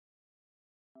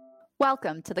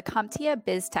Welcome to the CompTIA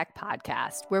BizTech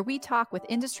podcast, where we talk with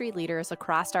industry leaders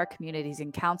across our communities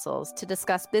and councils to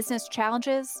discuss business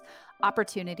challenges,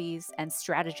 opportunities, and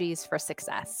strategies for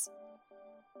success.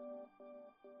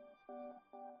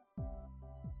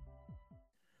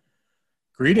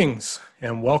 Greetings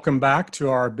and welcome back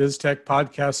to our BizTech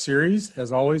podcast series,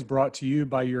 as always brought to you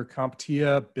by your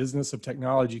CompTIA Business of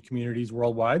Technology communities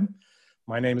worldwide.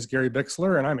 My name is Gary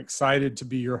Bixler, and I'm excited to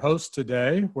be your host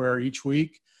today, where each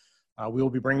week we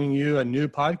will be bringing you a new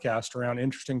podcast around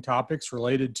interesting topics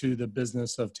related to the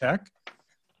business of tech.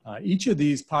 Each of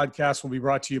these podcasts will be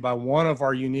brought to you by one of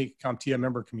our unique CompTIA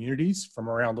member communities from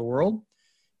around the world.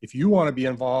 If you want to be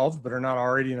involved but are not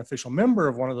already an official member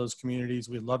of one of those communities,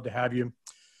 we'd love to have you.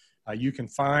 You can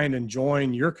find and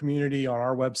join your community on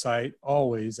our website,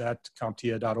 always at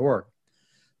CompTIA.org.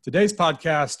 Today's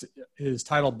podcast is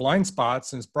titled Blind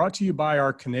Spots and is brought to you by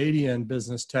our Canadian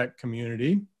business tech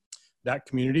community. That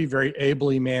community, very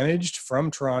ably managed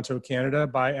from Toronto, Canada,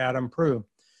 by Adam Prue.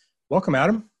 Welcome,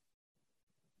 Adam.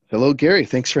 Hello, Gary.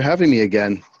 Thanks for having me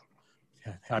again.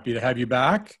 Happy to have you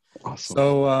back. Awesome.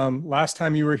 So last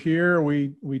time you were here,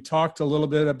 we talked a little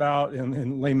bit about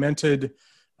and lamented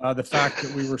the fact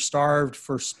that we were starved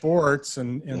for sports,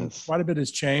 and Yes. Quite a bit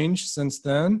has changed since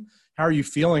then. How are you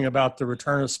feeling about the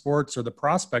return of sports, or the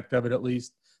prospect of it at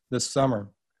least, this summer?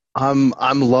 I'm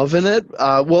loving it.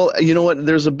 Well, you know what?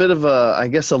 There's a bit of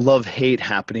a love-hate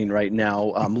happening right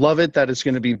now. Love it that it's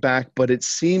going to be back, but it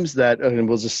seems that, and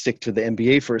we'll just stick to the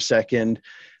NBA for a second,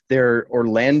 their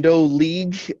Orlando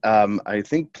League, I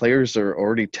think players are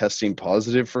already testing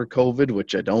positive for COVID,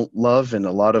 which I don't love. And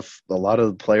a lot of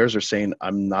the players are saying,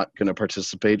 I'm not going to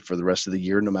participate for the rest of the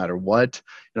year, no matter what.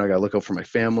 I got to look out for my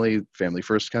family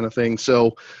first kind of thing.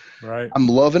 So Right. I'm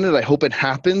loving it. I hope it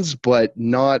happens, but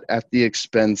not at the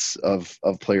expense of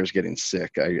players getting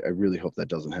sick. I really hope that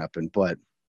doesn't happen, but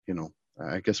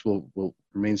I guess we'll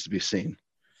remains to be seen.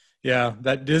 Yeah,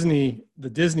 the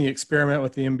Disney experiment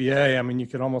with the NBA, I mean, you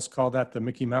could almost call that the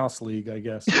Mickey Mouse League, I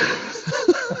guess.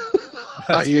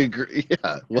 I agree.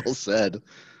 Yeah, well said.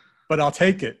 But I'll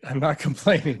take it. I'm not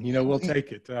complaining. We'll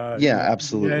take it. Yeah,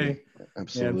 absolutely.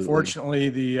 And fortunately,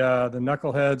 the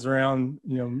knuckleheads around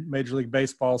Major League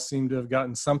Baseball seem to have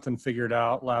gotten something figured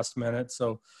out last minute.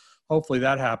 So hopefully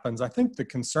that happens. I think the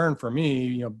concern for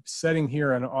me, sitting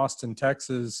here in Austin,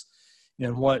 Texas,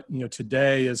 in what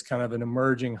today is kind of an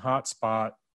emerging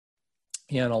hotspot,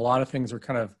 and a lot of things are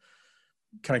kind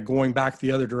of going back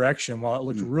the other direction. While it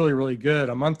looked really, really good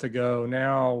a month ago,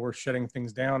 now we're shutting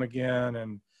things down again,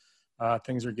 and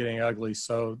things are getting ugly.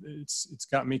 So it's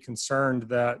got me concerned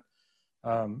that,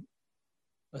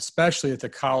 especially at the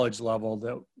college level,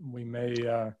 that we may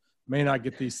not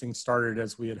get these things started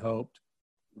as we had hoped.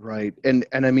 Right, and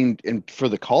I mean, and for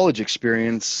the college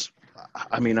experience,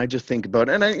 I mean, I just think about,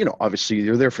 and obviously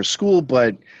you're there for school,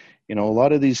 but a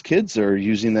lot of these kids are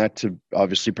using that to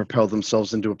obviously propel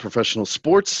themselves into a professional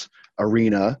sports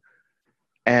arena,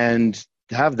 and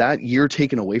to have that year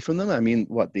taken away from them. I mean,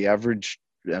 the average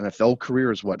NFL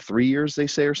career is 3 years, they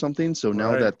say, or something. So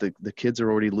now Right. that the kids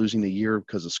are already losing a year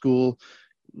because of school,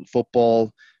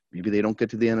 football, maybe they don't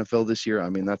get to the NFL this year. I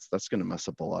mean, that's going to mess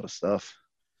up a lot of stuff.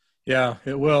 Yeah,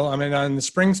 it will. I mean, on the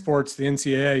spring sports, the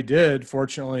NCAA did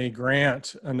fortunately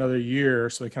grant another year,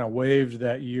 so they kind of waived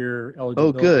that year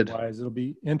eligibility-wise. It'll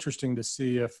be interesting to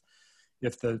see if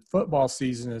the football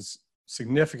season is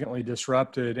significantly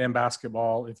disrupted, and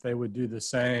basketball, if they would do the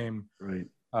same, right,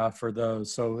 for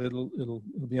those. So it'll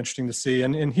be interesting to see.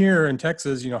 And here in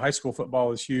Texas, high school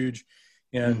football is huge,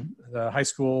 and the high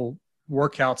school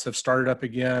workouts have started up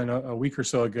again a week or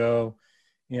so ago.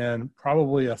 And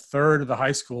probably a third of the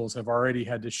high schools have already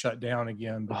had to shut down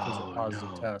again because of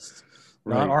positive tests.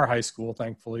 Right. Not our high school,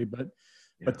 thankfully, but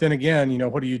then again,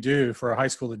 what do you do for a high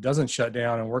school that doesn't shut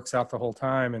down and works out the whole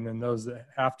time? And then those that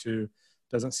have to,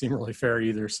 doesn't seem really fair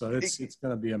either. So it's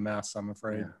going to be a mess, I'm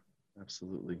afraid. Yeah,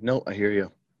 absolutely. No, I hear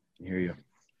you.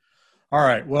 All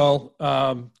right. Well,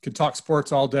 could talk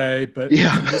sports all day, but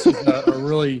this is a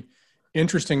really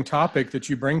interesting topic that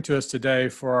you bring to us today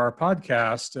for our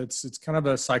podcast. It's kind of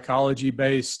a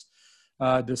psychology-based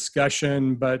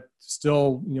discussion, but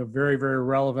still, very, very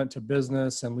relevant to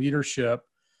business and leadership.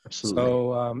 Absolutely.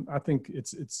 So I think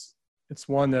it's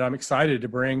one that I'm excited to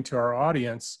bring to our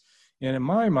audience. And in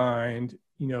my mind,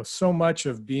 so much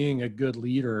of being a good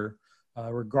leader,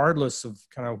 regardless of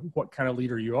kind of what kind of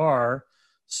leader you are,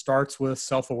 starts with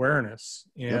self-awareness.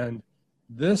 And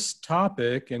this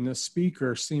topic and this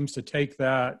speaker seems to take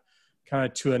that kind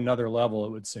of to another level, it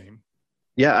would seem.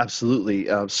 Yeah, absolutely.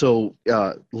 Licky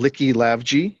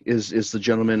Lavji is the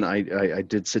gentleman I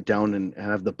did sit down and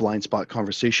have the blind spot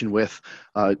conversation with.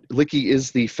 Licky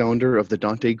is the founder of the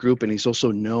Dante Group, and he's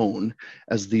also known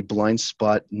as the blind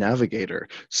spot navigator.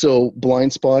 So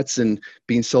blind spots and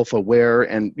being self-aware,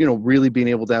 and really being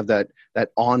able to have that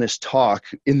honest talk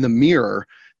in the mirror.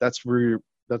 That's where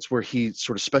he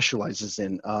sort of specializes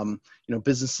in.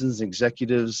 Businesses and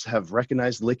executives have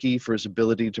recognized Licky for his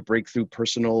ability to break through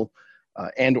personal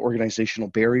and organizational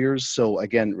barriers. So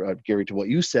again, Gary, to what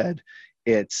you said,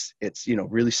 it's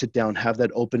really sit down, have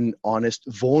that open, honest,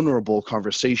 vulnerable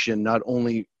conversation, not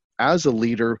only as a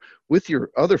leader with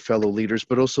your other fellow leaders,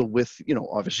 but also with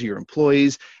obviously your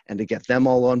employees, and to get them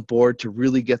all on board, to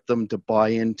really get them to buy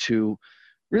into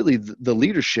really the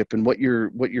leadership and what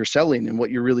you're selling and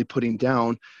what you're really putting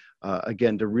down.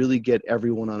 Again, to really get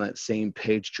everyone on that same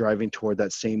page, driving toward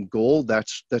that same goal.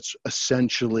 That's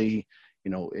essentially,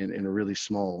 in a really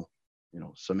small,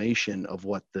 summation of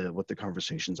what the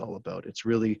conversation's all about. It's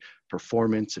really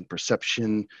performance and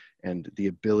perception and the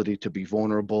ability to be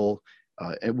vulnerable,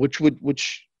 and which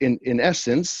in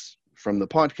essence from the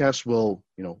podcast will,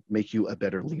 make you a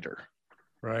better leader.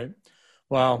 Right.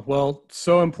 Wow. Well,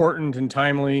 so important and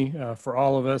timely for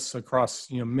all of us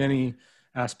across, many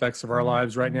aspects of our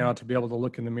lives right now, to be able to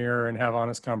look in the mirror and have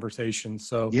honest conversations.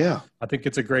 So Yeah, I think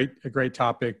it's a great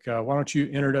topic. Why don't you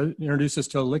introduce us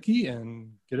to Licky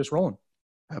and get us rolling?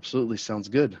 absolutely. Sounds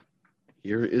good.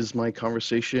 Here is my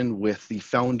conversation with the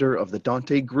founder of the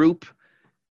Dante Group.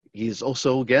 He is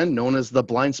also, again, known as the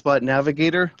Blind Spot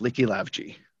Navigator, Licky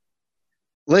Lavji.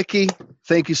 Licky,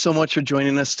 thank you so much for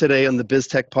joining us today on the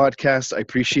BizTech podcast. I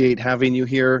appreciate having you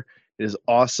here. It is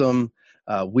awesome.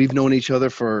 We've known each other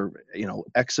for,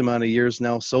 X amount of years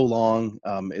now, so long.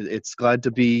 It's glad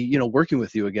to be, working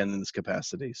with you again in this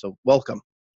capacity. So welcome.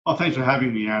 Oh, thanks for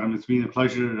having me, Adam. It's been a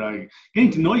pleasure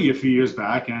getting to know you a few years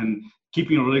back and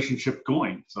keeping a relationship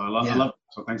going. So I love it.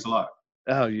 So thanks a lot.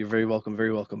 Oh, you're very welcome.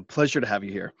 Very welcome. Pleasure to have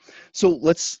you here. So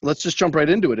let's just jump right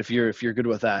into it if you're good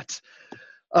with that.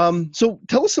 So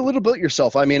tell us a little about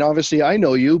yourself. I mean, obviously I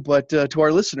know you, but to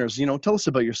our listeners, tell us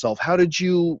about yourself. How did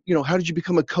you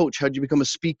become a coach? How did you become a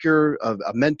speaker,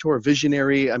 a mentor, a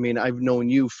visionary? I mean, I've known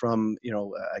you from,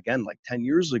 again, like 10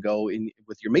 years ago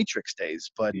with your Matrix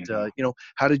days, but,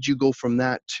 how did you go from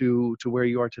that to where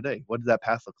you are today? What did that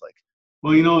path look like?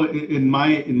 Well, in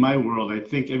my world, I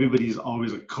think everybody's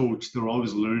always a coach. They're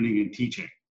always learning and teaching.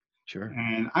 Sure.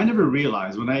 And I never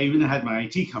realized when I even had my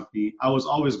IT company, I was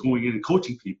always going in and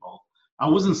coaching people. I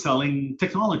wasn't selling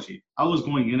technology. I was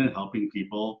going in and helping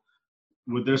people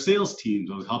with their sales teams.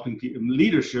 I was helping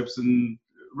leaderships and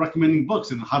recommending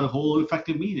books and how to hold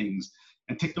effective meetings.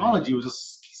 And technology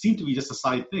seemed to be just a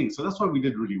side thing. So that's why we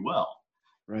did really well.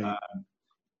 Right.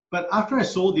 But after I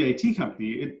sold the IT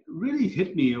company, it really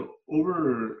hit me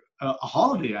over a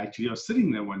holiday. Actually, I was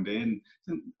sitting there one day and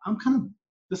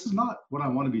this is not what I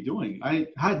want to be doing. I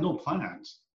had no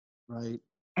plans. Right.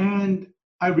 And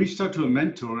I reached out to a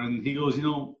mentor and he goes,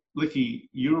 Licky,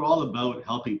 you're all about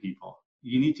helping people.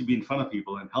 You need to be in front of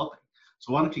people and helping.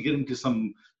 So why don't you get into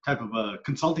some type of a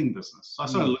consulting business? So I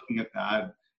started looking at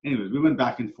that. Anyways, we went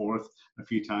back and forth a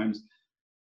few times.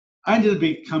 I ended up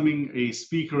becoming a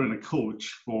speaker and a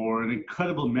coach for an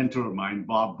incredible mentor of mine,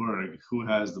 Bob Burg, who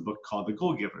has the book called The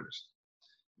Go-Givers.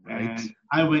 Right. And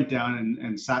I went down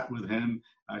and sat with him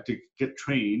to get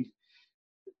trained.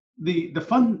 The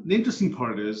interesting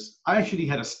part is I actually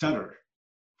had a stutter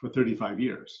for 35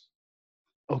 years.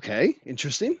 Okay,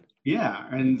 interesting. Yeah,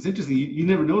 and it's interesting. You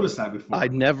never noticed that before. I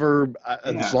never,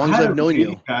 as long as I've known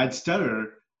you. I had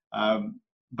stutter,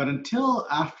 but until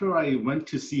after I went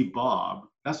to see Bob,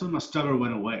 that's when my stutter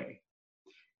went away.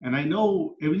 And I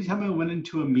know every time I went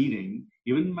into a meeting,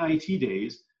 even in my IT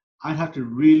days, I'd have to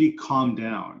really calm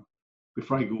down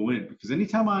before I go in, because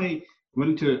anytime I went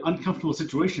into an uncomfortable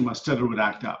situation, my stutter would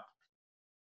act up.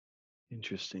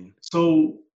 Interesting.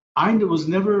 So I was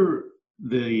never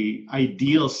the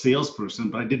ideal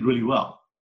salesperson, but I did really well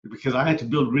because I had to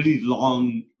build really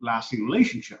long-lasting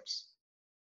relationships.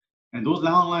 And those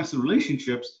long-lasting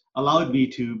relationships allowed me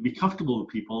to be comfortable with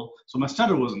people, so my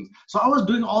stutter wasn't. So I was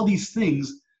doing all these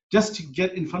things just to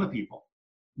get in front of people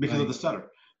because of the stutter.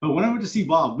 But when I went to see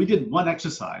Bob, we did one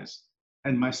exercise,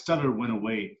 and my stutter went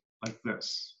away like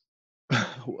this.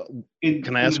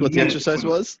 Can I ask what the exercise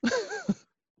was?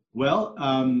 Well,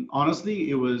 honestly,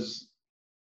 it was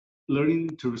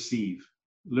learning to receive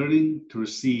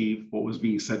what was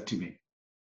being said to me.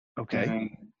 Okay.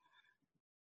 And,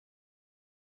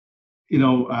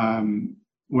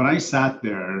 when I sat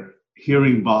there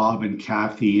hearing Bob and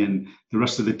Kathy and the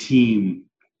rest of the team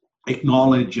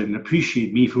acknowledge and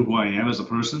appreciate me for who I am as a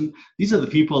person, these are the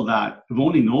people that have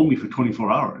only known me for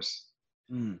 24 hours.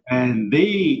 And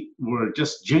they were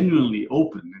just genuinely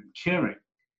open and caring.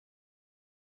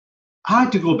 I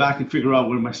had to go back and figure out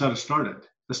where my stutter started.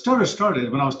 The stutter started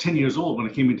when I was 10 years old, when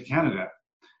I came into Canada.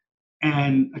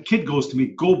 And a kid goes to me,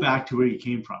 go back to where you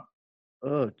came from.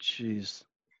 Oh, jeez.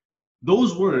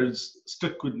 Those words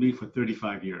stuck with me for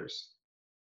 35 years.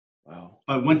 Wow.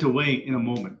 But went away in a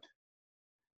moment.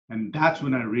 And that's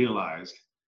when I realized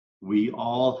we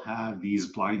all have these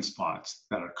blind spots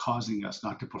that are causing us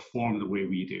not to perform the way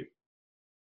we do.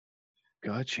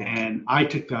 Gotcha. And I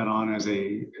took that on as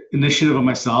a initiative of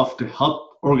myself to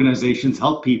help organizations,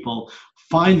 help people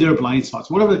find their blind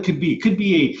spots, whatever it could be. It could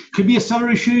be a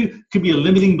stutter issue, could be a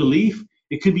limiting belief,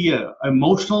 it could be an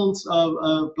emotional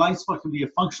blind spot, it could be a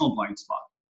functional blind spot.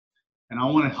 And I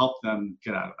want to help them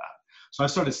get out of that. So I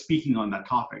started speaking on that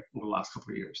topic over the last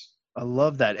couple of years. I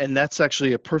love that. And that's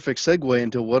actually a perfect segue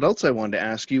into what else I wanted to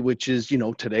ask you, which is,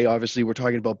 today, obviously we're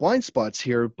talking about blind spots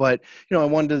here, but, I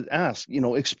wanted to ask,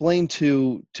 explain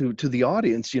to the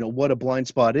audience, what a blind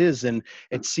spot is. And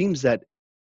it seems that,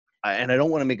 and I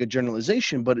don't want to make a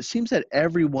generalization, but it seems that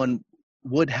everyone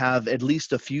would have at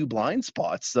least a few blind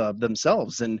spots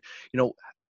themselves. And,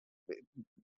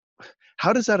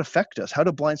 how does that affect us? How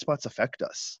do blind spots affect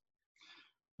us?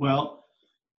 Well,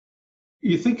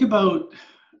 you think about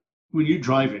when you're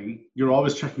driving, you're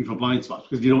always checking for blind spots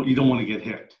because you don't want to get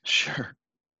hit. Sure.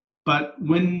 But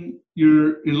when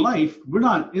you're in life, we're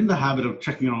not in the habit of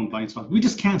checking our own blind spots. We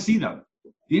just can't see them.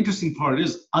 The interesting part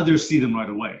is others see them right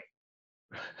away.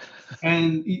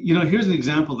 And, here's an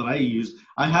example that I use.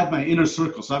 I had my inner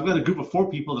circle. So I've got a group of 4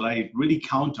 people that I really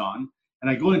count on.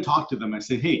 And I go and talk to them. I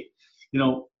say, hey,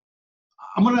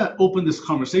 I'm going to open this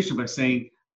conversation by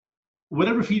saying,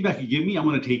 whatever feedback you give me, I'm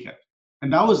going to take it.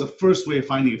 And that was the first way of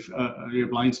finding your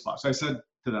blind spot. So I said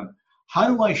to them, how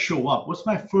do I show up? What's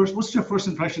your first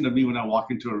impression of me when I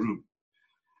walk into a room?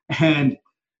 And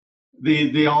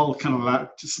they all kind of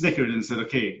laughed, snickered and said,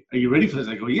 okay, are you ready for this?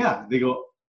 I go, yeah. They go,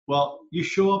 well, you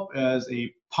show up as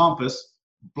a pompous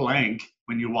blank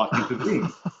when you walk into the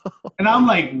room. And I'm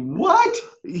like, what?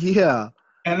 Yeah.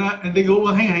 And they go,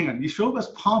 well, hang on. You show up as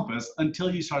pompous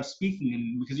until you start speaking,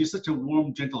 and because you're such a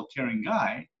warm, gentle, caring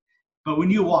guy. But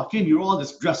when you walk in, you're all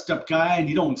this dressed up guy and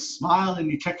you don't smile and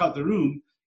you check out the room.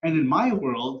 And in my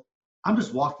world, I'm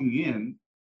just walking in,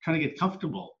 trying to get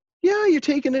comfortable. Yeah, you're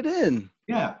taking it in.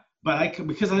 Yeah, but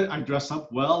because I dress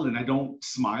up well and I don't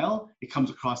smile, it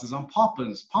comes across as I'm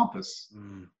pompous.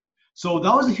 So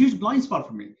that was a huge blind spot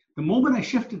for me. The moment I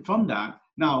shifted from that,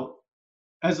 now,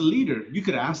 as a leader, you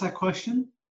could ask that question,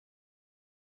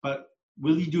 but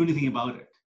will you do anything about it?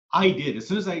 I did. As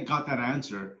soon as I got that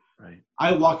answer, right,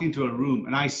 I walk into a room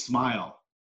and I smile.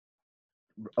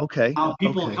 Okay. Now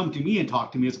people come to me and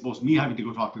talk to me as opposed to me having to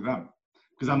go talk to them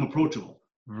because I'm approachable.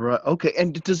 Right. Okay.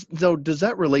 And does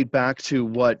that relate back to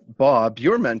what Bob,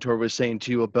 your mentor, was saying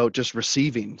to you about just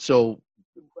receiving? So,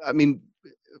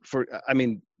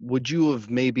 would you have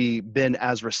maybe been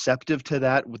as receptive to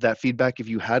that with that feedback if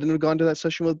you hadn't gone to that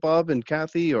session with Bob and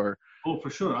Kathy, or? Oh,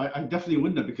 for sure. I definitely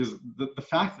wouldn't have, because the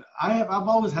fact that I've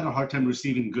always had a hard time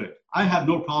receiving good. I have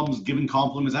no problems giving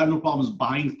compliments. I have no problems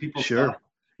buying people's stuff.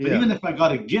 But even if I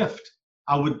got a gift,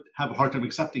 I would have a hard time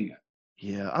accepting it.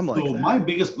 Yeah, I'm like that. My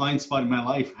biggest blind spot in my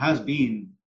life has been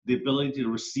the ability to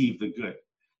receive the good,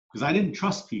 because I didn't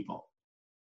trust people.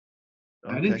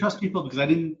 Okay. I didn't trust people because I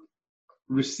didn't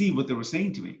receive what they were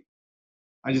saying to me.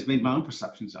 I just made my own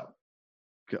perceptions of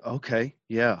it. Okay.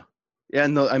 Yeah. Yeah.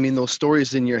 And those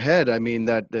stories in your head,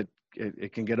 that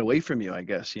it can get away from you, I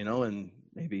guess, and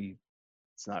maybe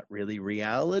it's not really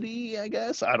reality, I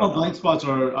guess. I don't know. Blind spots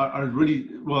are really,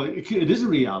 well, it is a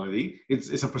reality.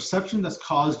 It's a perception that's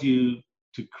caused you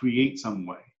to create some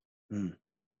way. Mm.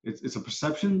 It's a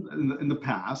perception in the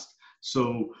past.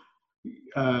 So,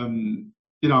 I'm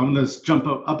going to jump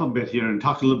up a bit here and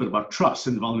talk a little bit about trust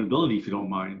and vulnerability, if you don't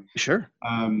mind. Sure.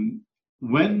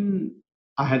 When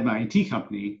I had my IT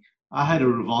company, I had a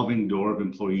revolving door of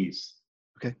employees.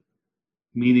 Okay.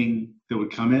 Meaning they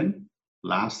would come in,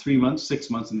 last 3 months, 6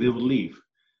 months, and they would leave.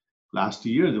 Last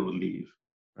year, they would leave.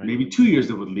 Right. Maybe 2 years,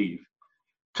 they would leave.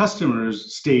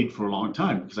 Customers stayed for a long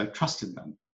time because I trusted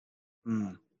them.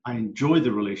 Mm. I enjoyed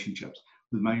the relationships.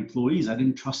 With my employees, I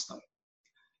didn't trust them.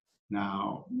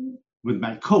 Now, with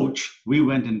my coach, we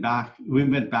went back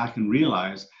and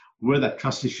realized where that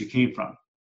trust issue came from.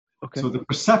 Okay. So the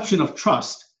perception of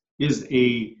trust is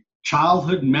a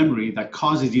childhood memory that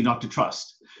causes you not to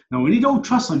trust. Now, when you don't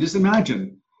trust them, just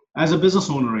imagine, as a business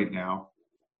owner right now,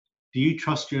 do you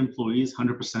trust your employees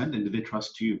 100%, and do they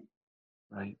trust you?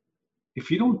 Right. if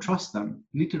you don't trust them,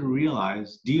 you need to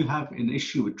realize, do you have an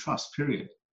issue with trust, period?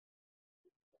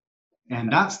 And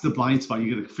that's the blind spot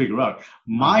you got to figure out.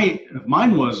 Mine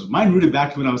rooted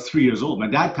back to when I was 3 years old. My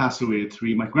dad passed away at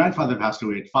 3. My grandfather passed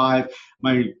away at 5.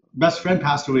 My best friend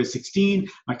passed away at 16.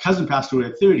 My cousin passed away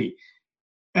at 30.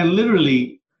 And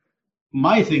literally,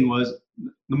 my thing was,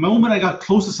 the moment I got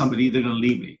close to somebody, they're going to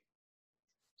leave me.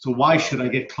 So why should I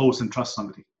get close and trust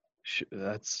somebody?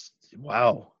 That's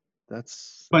wow.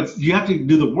 But you have to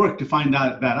do the work to find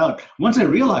that out. Once I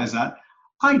realized that,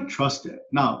 I trust it.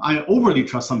 Now, I overly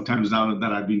trust sometimes now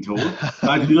that I've been told. I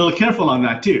have to be a little careful on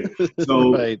that too.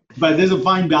 So, right. But there's a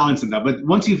fine balance in that. But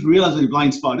once you realize what your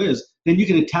blind spot is, then you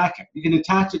can attack it. You can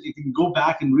attach it. You can go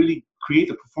back and really create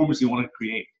the performance you want to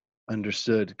create.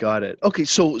 Understood. Got it. Okay.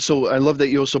 So I love that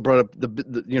you also brought up the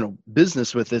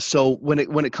business with this. So when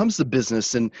it comes to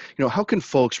business, and how can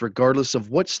folks, regardless of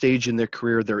what stage in their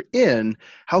career they're in,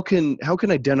 how can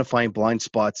identifying blind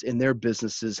spots in their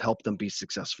businesses help them be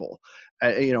successful?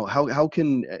 How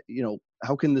can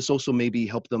this also maybe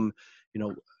help them,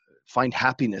 find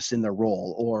happiness in their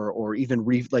role, or even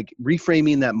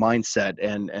reframing that mindset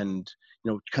and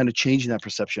kind of changing that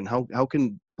perception? How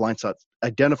can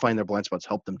identifying their blind spots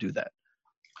help them do that?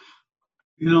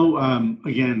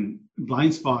 Again,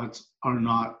 blind spots are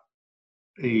not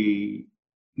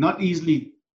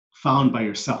easily found by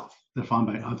yourself. They're found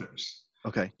by others.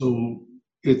 Okay. So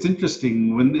it's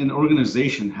interesting when an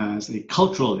organization has a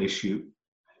cultural issue,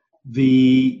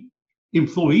 the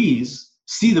employees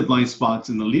see the blind spots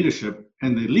in the leadership,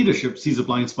 and the leadership sees a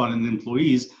blind spot in the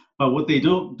employees. But what they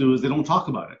don't do is they don't talk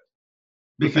about it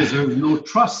because there's no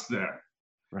trust there.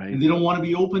 Right. And they don't want to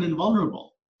be open and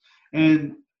vulnerable.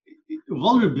 And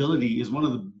vulnerability is one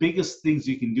of the biggest things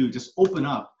you can do. Just open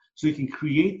up so you can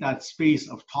create that space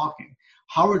of talking.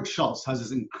 Howard Schultz has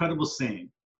this incredible saying.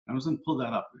 I was going to pull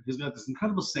that up. He's got this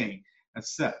incredible saying that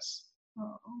says,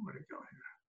 where'd it go here?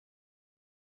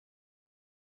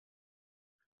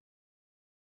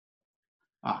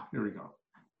 Here we go.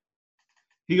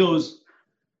 He goes,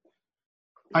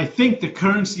 I think the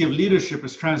currency of leadership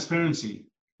is transparency.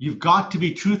 You've got to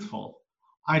be truthful.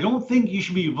 I don't think you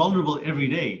should be vulnerable every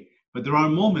day, but there are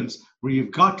moments where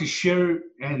you've got to share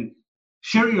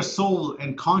your soul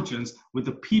and conscience with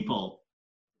the people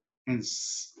and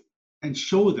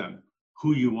show them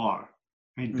who you are,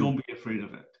 and don't be afraid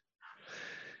of it.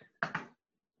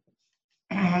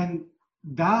 And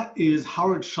that is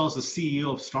Howard Schultz, the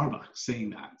CEO of Starbucks,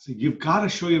 saying that. So you've got to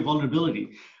show your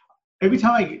vulnerability. Every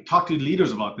time I talk to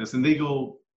leaders about this, and they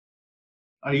go,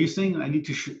 are you saying I need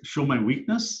to show my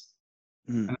weakness?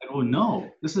 And I go, no,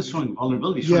 this is showing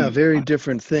vulnerability. Very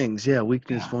different things. Yeah,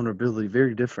 weakness, vulnerability,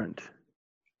 very different.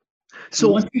 So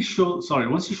once you show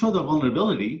the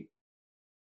vulnerability,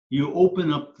 you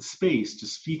open up the space to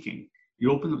speaking.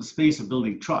 You open up the space of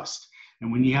building trust.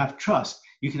 And when you have trust,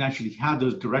 you can actually have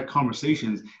those direct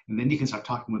conversations, and then you can start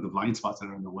talking with the blind spots that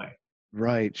are in the way.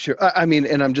 Right. Sure. I mean,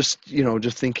 and I'm just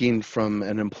thinking from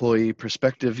an employee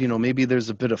perspective, maybe there's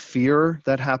a bit of fear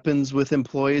that happens with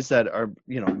employees that are,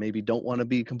 maybe don't want to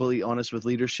be completely honest with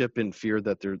leadership, in fear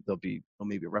that they'll be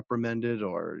maybe reprimanded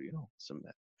or,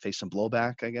 face some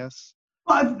blowback, I guess.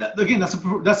 Well, again,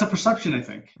 that's a perception, I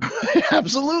think.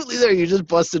 Absolutely. There, you just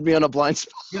busted me on a blind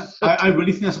spot. Yeah, I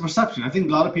really think that's a perception. I think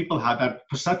a lot of people have that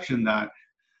perception that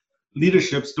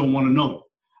leaderships don't want to know.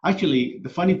 Actually, the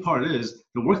funny part is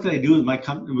the work that I do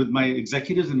with my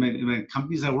executives and my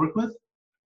companies I work with,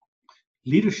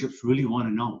 leaderships really want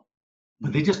to know,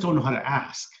 but they just don't know how to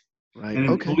ask. Right. And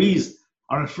employees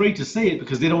are afraid to say it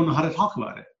because they don't know how to talk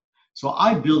about it. So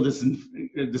I build this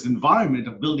environment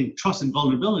of building trust and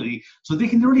vulnerability so they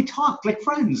can really talk like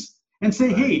friends and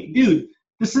say, hey, dude,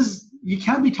 you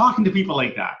can't be talking to people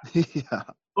like that. Yeah.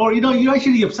 Or, you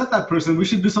actually upset that person. We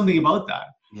should do something about that.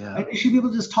 Yeah. And you should be able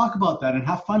to just talk about that and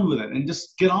have fun with it and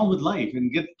just get on with life and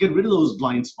get rid of those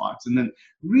blind spots, and then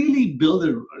really build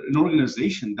an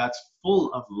organization that's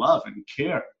full of love and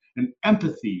care and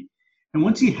empathy. And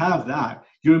once you have that,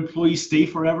 your employees stay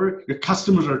forever. Your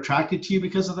customers are attracted to you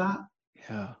because of that.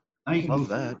 Yeah. I love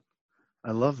that.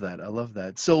 I love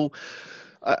that. So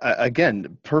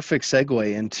again, perfect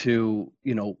segue into,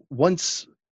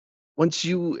 once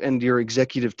you and your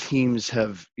executive teams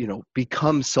have,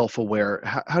 become self-aware,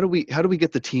 how do we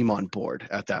get the team on board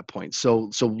at that point?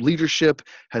 So leadership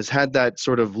has had that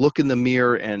sort of look in the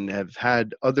mirror and have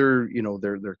had other,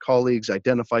 their colleagues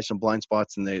identify some blind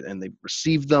spots, and they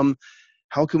receive them.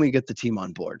 How can we get the team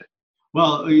on board?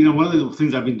 Well, one of the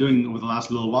things I've been doing over the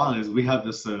last little while is we have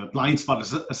this blind spot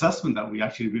assessment that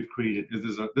we've created.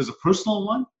 There's a personal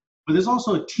one, but there's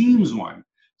also a teams one.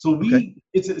 So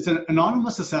it's an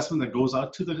anonymous assessment that goes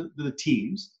out to the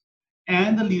teams,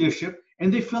 and the leadership,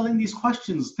 and they fill in these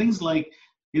questions. Things like,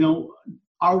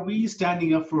 are we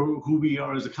standing up for who we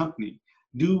are as a company?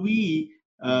 Do we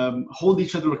hold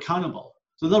each other accountable?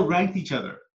 So they'll rank each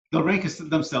other. They'll rank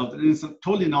themselves, and it's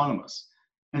totally anonymous.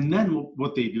 And then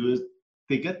what they do is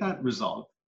they get that result,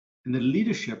 and the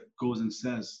leadership goes and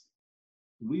says,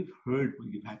 we've heard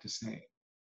what you've had to say.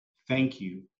 Thank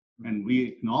you. And we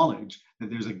acknowledge that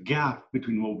there's a gap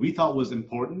between what we thought was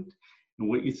important and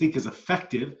what you think is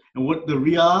effective and what the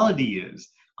reality is.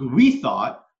 Because we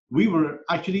thought we were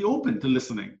actually open to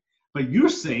listening. But you're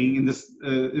saying in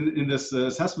this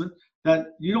assessment that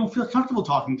you don't feel comfortable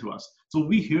talking to us. So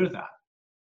we hear that.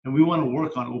 And we want to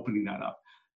work on opening that up.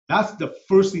 That's the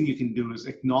first thing you can do, is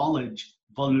acknowledge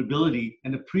vulnerability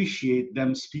and appreciate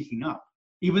them speaking up,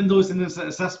 even though it's in this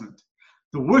assessment.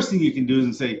 The worst thing you can do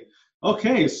is say,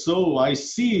 okay, so I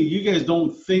see you guys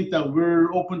don't think that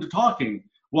we're open to talking.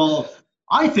 Well,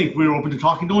 I think we're open to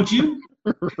talking, don't you?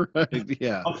 Right,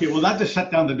 yeah. Okay, well, that just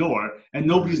shut down the door, and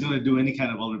nobody's going to do any kind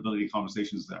of vulnerability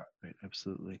conversations there. Right,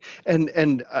 absolutely.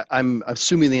 And I'm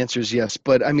assuming the answer is yes,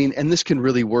 but I mean, and this can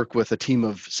really work with a team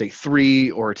of, say, 3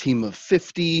 or a team of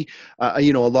 50. A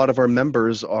lot of our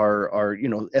members are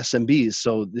SMBs,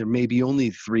 so there may be only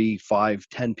 3, 5,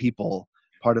 10 people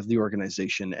part of the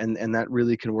organization, and that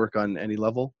really can work on any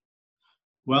level.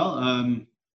 Well,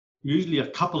 usually a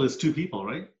couple is 2 people,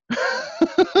 right?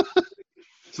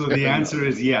 So the answer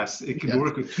is yes. It can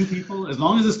work with 2 people. As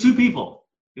long as it's 2 people,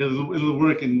 it'll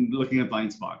work in looking at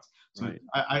blind spots. So right.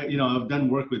 I've done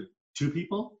work with 2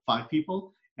 people, 5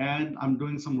 people, and I'm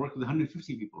doing some work with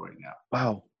 150 people right now.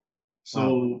 Wow.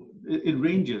 So it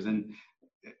ranges. And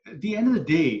at the end of the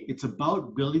day, it's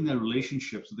about building that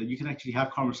relationship so that you can actually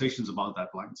have conversations about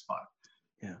that blind spot.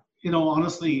 Yeah.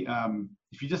 Honestly,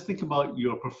 if you just think about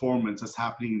your performance that's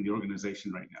happening in the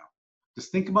organization right now,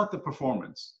 just think about the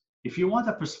performance. If you want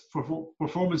that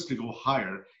performance to go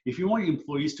higher, if you want your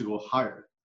employees to go higher,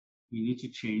 you need to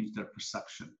change their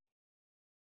perception.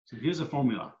 So here's a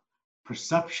formula.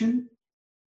 Perception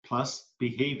plus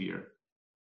behavior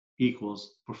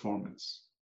equals performance.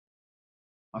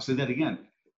 I'll say that again.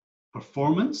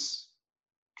 Performance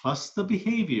plus the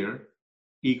behavior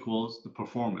equals the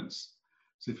performance.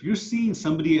 So if you're seeing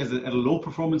somebody at a low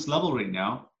performance level right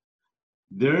now,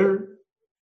 their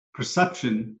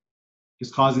perception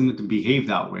is causing them to behave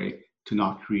that way, to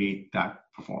not create that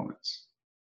performance.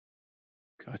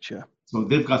 Gotcha. So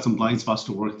they've got some blind spots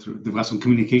to work through. They've got some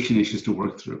communication issues to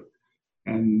work through.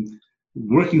 And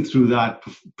working through that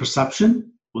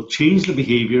perception will change the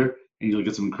behavior, and you'll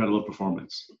get some incredible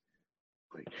performance.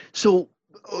 So,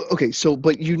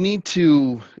 but you need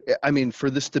to,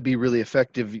 for this to be really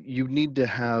effective, you need to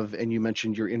have, and you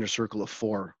mentioned your inner circle of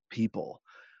 4 people.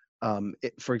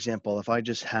 For example, if I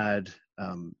just had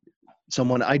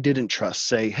someone I didn't trust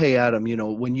say, hey, Adam,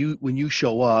 when you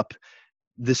show up,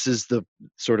 this is the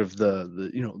sort of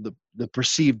the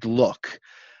perceived look.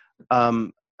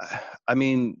 Now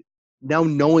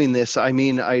knowing this,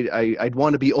 I'd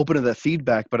want to be open to that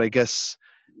feedback, but I guess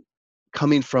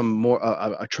coming from more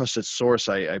a trusted source,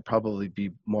 I'd probably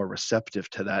be more receptive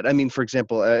to that. For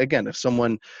example, again, if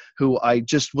someone who I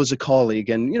just was a colleague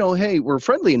and, hey, we're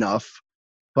friendly enough,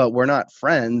 but we're not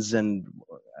friends, and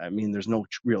there's no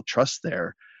real trust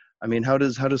there. How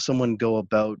does someone go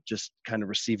about just kind of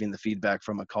receiving the feedback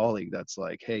from a colleague that's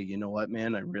like, hey, you know what,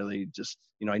 man, I really just,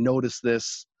 I noticed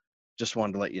this, just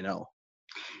wanted to let you know.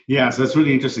 Yeah, so that's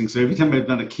really interesting. So every time I've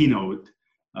done a keynote,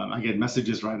 I get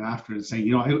messages right after and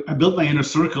saying, I built my inner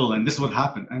circle and this is what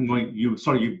happened. I'm going, you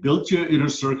built your inner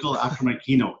circle after my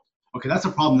keynote. Okay, that's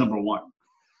a problem number 1.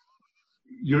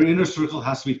 Your inner circle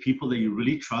has to be people that you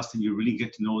really trust and you really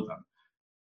get to know them.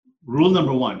 Rule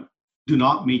number 1, do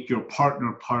not make your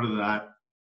partner part of that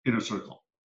inner circle.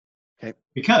 Okay.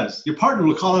 Because your partner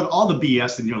will call out all the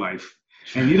BS in your life,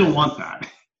 and you don't want that.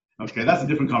 Okay, that's a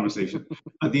different conversation.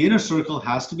 But the inner circle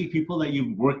has to be people that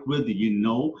you've worked with, that you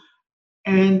know.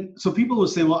 And so people will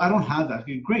say, well, I don't have that.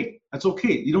 Okay, great. That's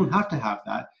okay. You don't have to have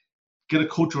that. Get a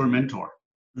coach or a mentor.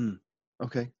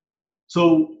 Okay.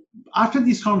 So after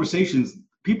these conversations,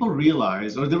 people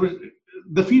realize, or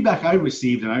the feedback I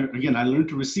received, and I learned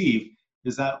to receive,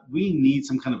 is that we need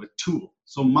some kind of a tool.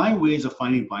 So my ways of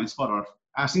finding blind spot are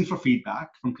asking for feedback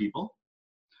from people.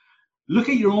 Look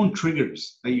at your own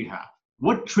triggers that you have.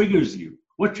 What triggers you?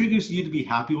 What triggers you to be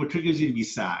happy? What triggers you to be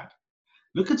sad?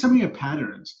 Look at some of your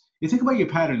patterns. You think about your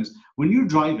patterns. When you're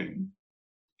driving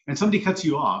and somebody cuts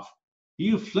you off, do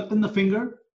you flip in the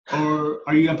finger or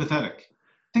are you empathetic?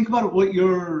 Think about what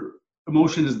your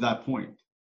emotion is at that point.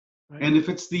 Right. And if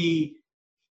it's the,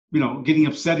 getting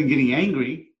upset and getting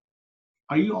angry,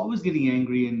 are you always getting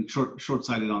angry and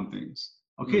short-sighted on things?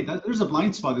 Okay, there's a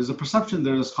blind spot. There's a perception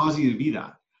there that's causing you to be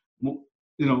that.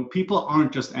 People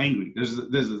aren't just angry. There's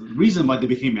a reason why they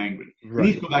became angry. Right.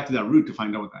 You need to go back to that root to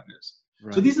find out what that is.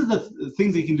 Right. So these are the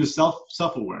things that you can do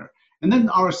self-aware. And then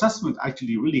our assessment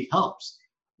actually really helps,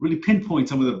 really pinpoint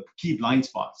some of the key blind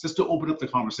spots, just to open up the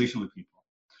conversation with people.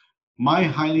 My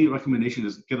highly recommendation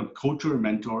is get a coach or a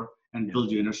mentor and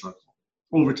build your inner circle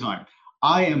over time.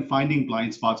 I am finding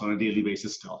blind spots on a daily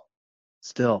basis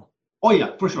still. Oh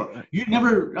yeah, for sure. You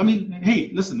never,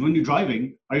 hey, listen, when you're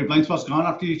driving, are your blind spots gone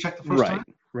after you check the first time?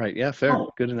 Right, yeah, fair.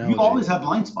 No, good analogy. You always have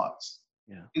blind spots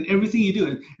in everything you do.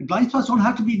 And blind spots don't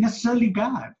have to be necessarily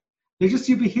bad. They're just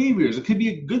your behaviors. It could be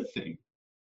a good thing.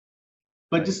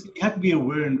 But just you have to be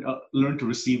aware and learn to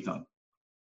receive them.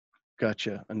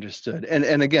 Gotcha. Understood.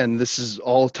 And again, this is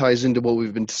all ties into what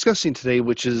we've been discussing today,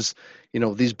 which is,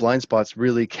 these blind spots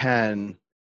really can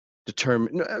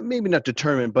determine, maybe not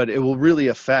determine, but it will really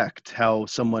affect how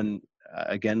someone,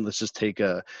 again, let's just take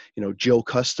a, Joe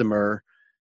customer,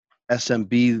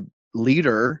 SMB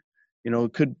leader,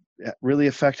 could really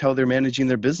affect how they're managing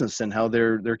their business and how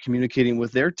they're communicating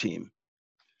with their team.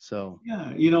 So yeah,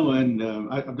 and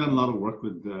I've done a lot of work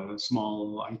with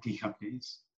small IT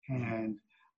companies, and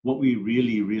what we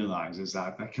really realize is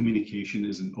that communication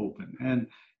isn't open. And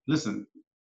listen,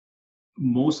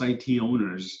 most IT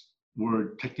owners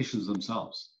were technicians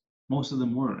themselves. Most of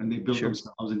them were, and they built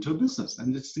themselves into a business,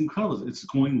 and it's incredible. It's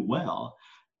going well.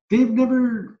 They've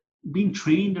never been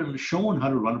trained or shown how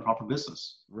to run a proper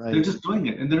business. Right. They're just doing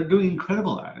it, and they're doing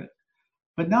incredible at it.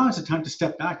 But now it's a time to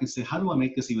step back and say, how do I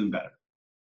make this even better?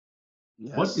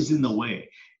 Yes. What is in the way?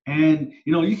 And,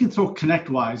 you can throw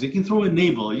ConnectWise, you can throw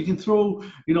Enable, you can throw,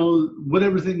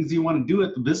 whatever things you want to do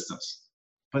at the business.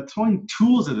 But throwing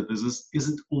tools at the business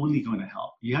isn't only going to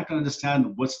help. You have to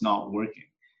understand what's not working.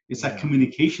 It's that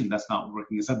communication that's not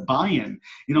working. It's that buy-in.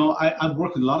 I've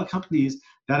worked with a lot of companies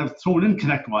that have thrown in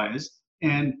ConnectWise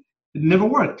and it never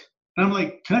worked. And I'm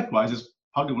like, ConnectWise is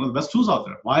probably one of the best tools out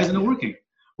there. Why isn't it working?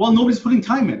 Well, nobody's putting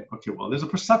time in. Okay, well, there's a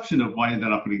perception of why they're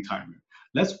not putting time in.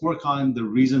 Let's work on the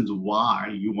reasons why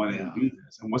you want to do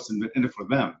this and what's in it for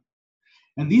them.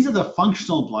 And these are the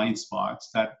functional blind spots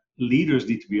that leaders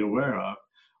need to be aware of,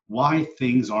 why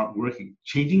things aren't working.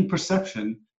 Changing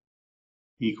perception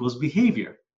equals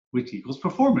behavior, which equals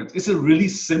performance. It's a really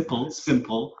simple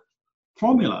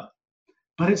formula,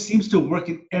 but it seems to work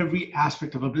in every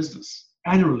aspect of a business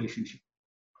and a relationship.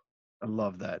 I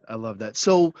love that.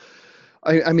 So,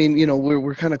 I mean,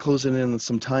 we're kind of closing in on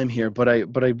some time here, but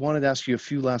I wanted to ask you a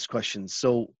few last questions.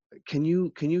 So can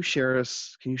you share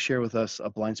with us a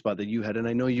blind spot that you had? And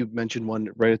I know you mentioned one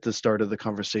right at the start of the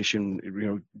conversation,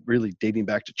 really dating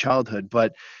back to childhood,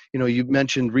 but, you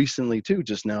mentioned recently too,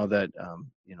 just now that,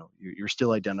 you're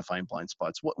still identifying blind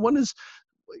spots. One is,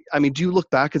 do you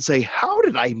look back and say, how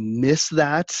did I miss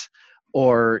that?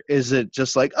 Or is it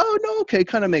just like, oh no, okay,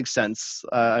 kind of makes sense.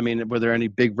 Were there any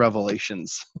big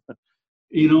revelations?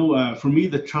 For me,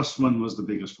 the trust one was the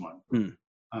biggest one.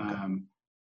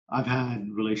 I've had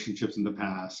relationships in the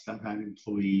past. I've had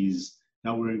employees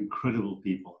that were incredible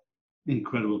people.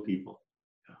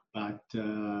 But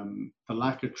the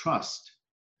lack of trust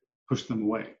pushed them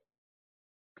away.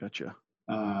 Gotcha.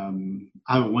 I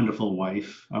have a wonderful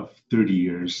wife of 30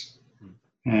 years.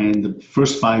 And the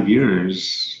first 5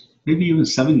 years, maybe even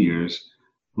 7 years,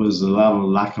 was a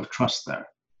lack of trust there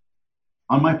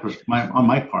on my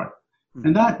part.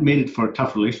 And that made it for a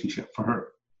tough relationship for her.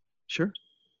 Sure.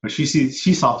 But she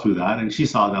saw through that, and she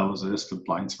saw that was just a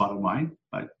blind spot of mine.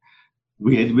 But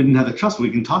we didn't have the trust. We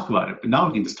can talk about it, but now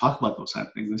we can just talk about those kind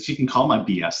of things, and she can call my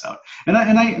BS out. And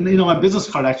I my business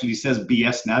card actually says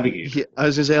BS Navigator. Yeah, I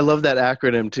was gonna say, I love that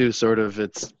acronym too. Sort of,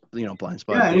 it's blind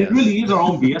spot. Yeah, BS. It really is our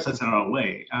own BS that's in our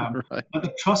way. Right. But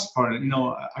the trust part,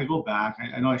 I go back.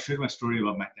 I know I shared my story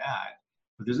about my dad,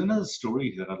 but there's another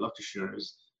story that I'd love to share.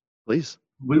 Please.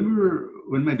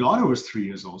 When my daughter was 3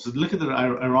 years old, so look at the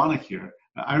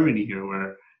irony here,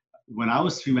 where when I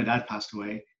was 3, my dad passed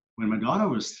away. When my daughter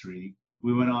was 3,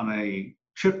 we went on a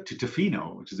trip to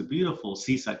Tofino, which is a beautiful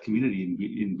seaside community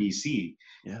in BC.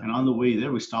 Yeah. And on the way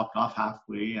there, we stopped off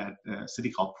halfway at a city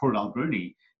called Port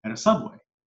Alberni at a Subway.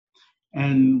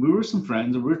 And we were some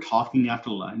friends, and we were talking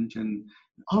after lunch, and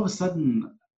all of a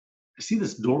sudden, I see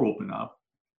this door open up,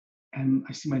 and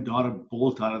I see my daughter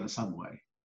bolt out of the Subway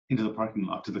into the parking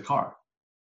lot to the car.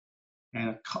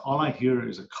 And all I hear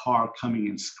is a car coming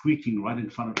and squeaking right in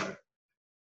front of her.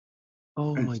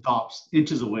 Oh, and stops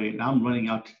inches away, and I'm running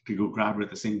out to go grab her at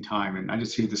the same time. And I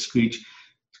just hear the screech.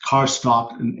 The car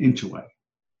stopped an inch away.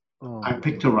 Oh, I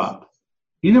picked her up.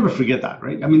 You never forget that,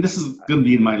 right? This is going to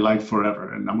be in my life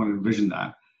forever, and I'm going to envision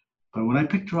that. But when I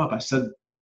picked her up, I said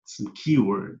some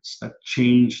keywords that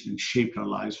changed and shaped our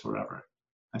lives forever.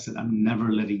 I said, I'm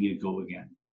never letting it go again.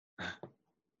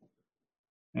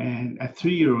 And at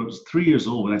 3 years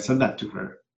old, when I said that to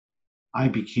her, I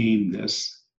became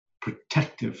this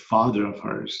protective father of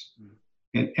hers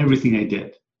in everything I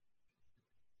did.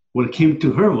 What it came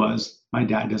to her was, my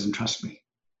dad doesn't trust me.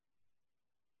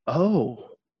 Oh.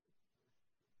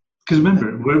 Because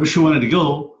remember, wherever she wanted to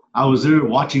go, I was there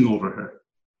watching over her.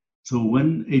 So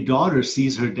when a daughter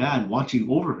sees her dad watching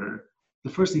over her,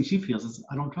 the first thing she feels is,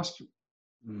 I don't trust you.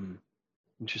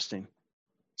 Interesting.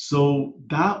 So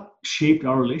that shaped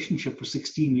our relationship for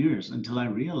 16 years until I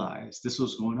realized this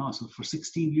was going on. So for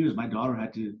 16 years, my daughter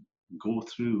had to go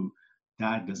through,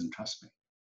 Dad doesn't trust me.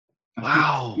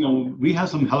 Wow. You know, we have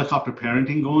some helicopter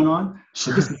parenting going on.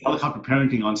 Sure. So this is helicopter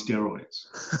parenting on steroids.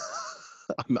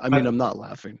 I'm not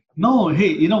laughing. No, hey,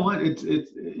 you know what?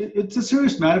 It's a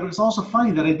serious matter, but it's also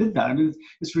funny that I did that. I mean,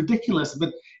 it's ridiculous,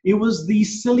 but it was the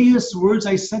silliest words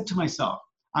I said to myself.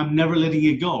 I'm never letting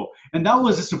it go. And that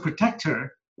was just to protect her.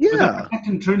 Yeah. But that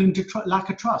protection turned into lack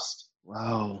of trust.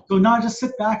 Wow. So now just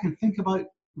sit back and think about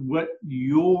what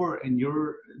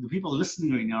the people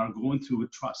listening right now are going through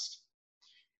with trust.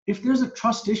 If there's a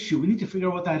trust issue, we need to figure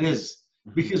out what that is.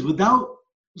 Because without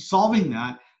solving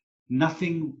that,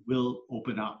 nothing will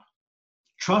open up.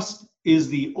 Trust is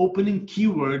the opening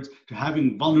keywords to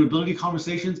having vulnerability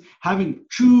conversations, having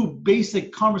true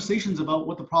basic conversations about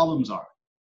what the problems are.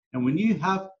 And when you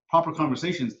have proper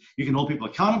conversations, you can hold people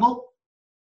accountable,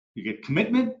 you get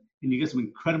commitment, and you get some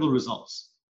incredible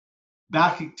results.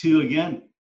 Back to, again,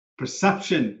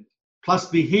 perception plus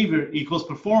behavior equals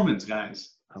performance,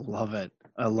 guys. I love it.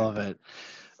 I love it.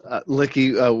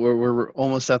 Licky, we're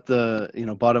almost at the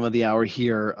bottom of the hour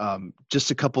here.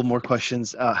 Just a couple more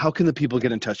questions. How can the people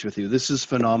get in touch with you? This is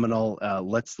phenomenal.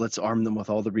 Let's arm them with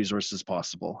all the resources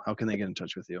possible. How can they get in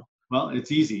touch with you? Well,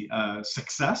 it's easy.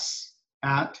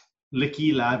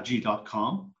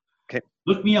 success@lickylavji.com. Okay.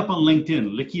 Look me up on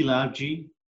LinkedIn, Licky Lavji,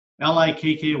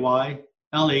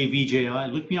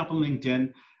 LIKKYLAVJI. Look me up on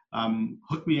LinkedIn.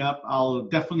 Hook me up. I'll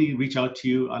definitely reach out to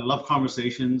you. I love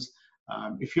conversations.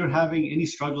 If you're having any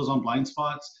struggles on blind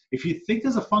spots, if you think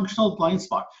there's a functional blind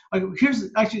spot,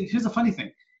 here's a funny thing.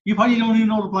 You probably don't even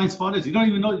know what a blind spot is. You don't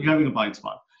even know you're having a blind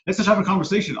spot. Let's just have a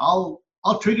conversation. I'll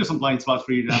trigger some blind spots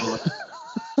for you to have a look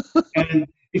at. And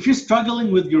if you're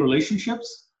struggling with your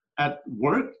relationships at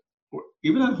work, or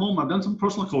even at home, I've done some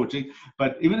personal coaching,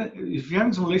 but even if you're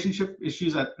having some relationship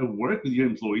issues at work with your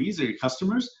employees or your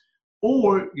customers,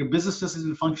 or your business just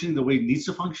isn't functioning the way it needs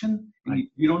to function, and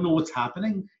you don't know what's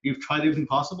happening, you've tried everything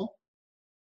possible,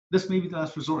 this may be the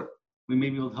last resort. We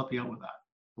may be able to help you out with that.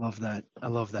 Love that. I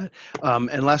love that.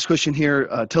 And last question here,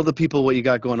 tell the people what you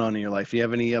got going on in your life. Do you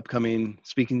have any upcoming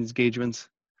speaking engagements?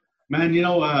 Man,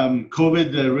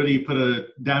 COVID really put a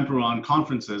damper on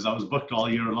conferences. I was booked all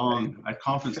year long at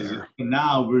conferences. Fair. But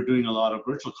now we're doing a lot of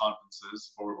virtual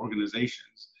conferences for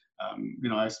organizations.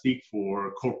 I speak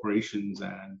for corporations,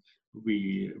 and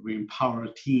we empower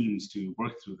teams to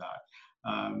work through that.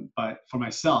 But for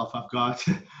myself, I've got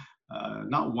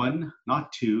not one,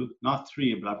 not two, not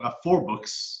three, but I've got 4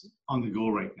 books on the go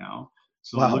right now.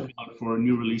 So Wow. Look out for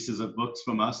new releases of books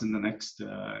from us in the next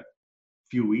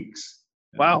few weeks.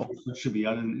 Wow. It should be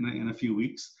out in a few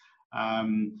weeks.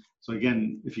 So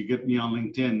again, if you get me on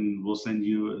LinkedIn, we'll send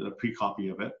you a pre-copy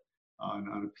of it on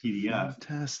a PDF.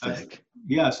 Fantastic.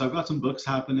 So I've got some books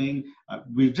happening.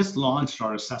 We've just launched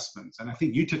our assessments, and I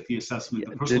think you took the assessment.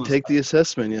 Yeah, did take the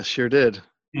assessment. Yes, sure did.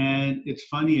 And it's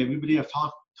funny, everybody I've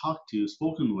talked to,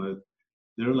 spoken with,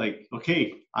 they're like,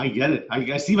 okay, I get it.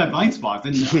 I see my blind spots.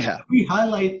 And we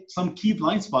highlight some key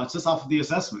blind spots just off of the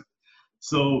assessment.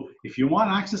 So if you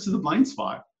want access to the blind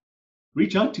spot,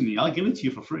 reach out to me. I'll give it to you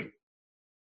for free.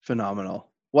 Phenomenal.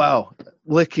 Wow.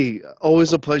 Licky,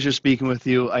 always a pleasure speaking with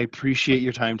you. I appreciate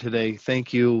your time today.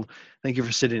 Thank you. Thank you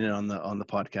for sitting in on the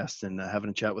podcast and having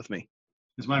a chat with me.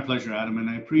 It's my pleasure, Adam, and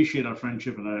I appreciate our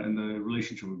friendship and the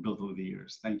relationship we've built over the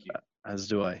years. Thank you. As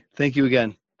do I. Thank you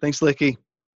again. Thanks, Licky.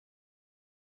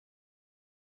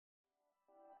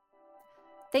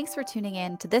 Thanks for tuning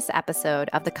in to this episode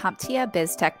of the CompTIA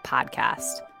BizTech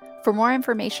podcast. For more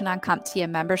information on CompTIA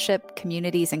membership,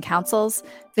 communities, and councils,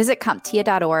 visit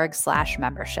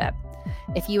CompTIA.org/membership.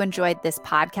 If you enjoyed this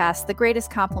podcast, the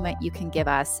greatest compliment you can give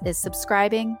us is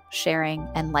subscribing, sharing,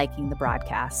 and liking the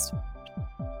broadcast.